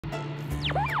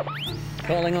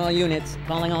Calling all units,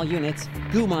 calling all units.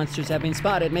 Goo monsters have been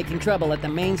spotted making trouble at the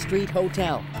Main Street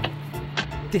Hotel.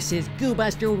 This is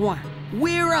Goo-buster 1.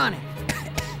 We're on it.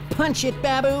 Punch it,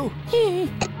 Baboo.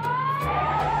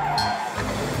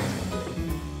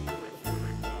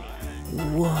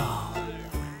 Whoa.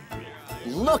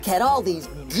 Look at all these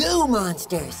goo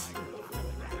monsters.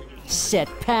 Set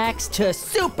packs to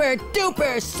super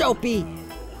duper soapy.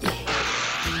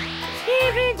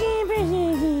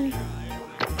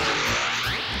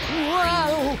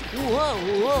 Whoa, whoa,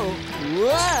 whoa,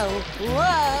 whoa,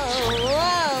 whoa,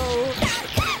 whoa.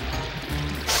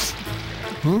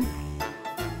 Huh?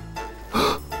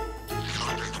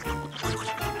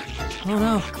 Oh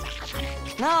no.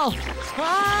 No.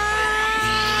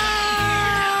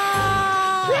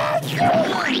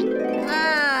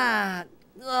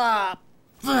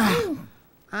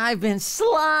 I've been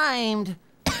slimed.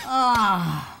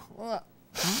 Are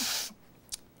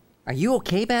you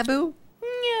okay, Baboo?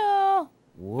 No.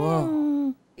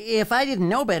 Whoa. If I didn't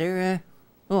know better,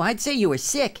 I'd say you were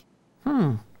sick.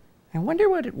 I wonder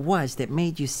what it was that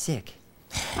made you sick.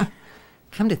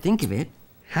 Come to think of it,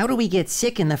 how do we get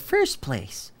sick in the first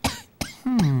place?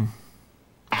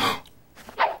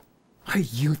 Are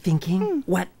you thinking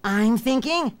what I'm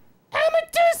thinking? I'm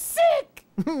too sick.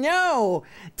 No!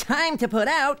 Time to put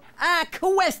out a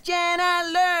question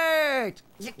alert!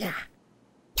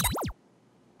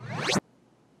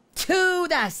 To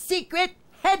the secret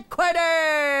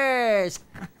headquarters!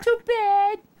 Too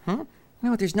bad. Huh?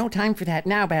 No, there's no time for that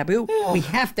now, Baboo. We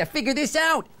have to figure this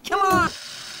out. Come on!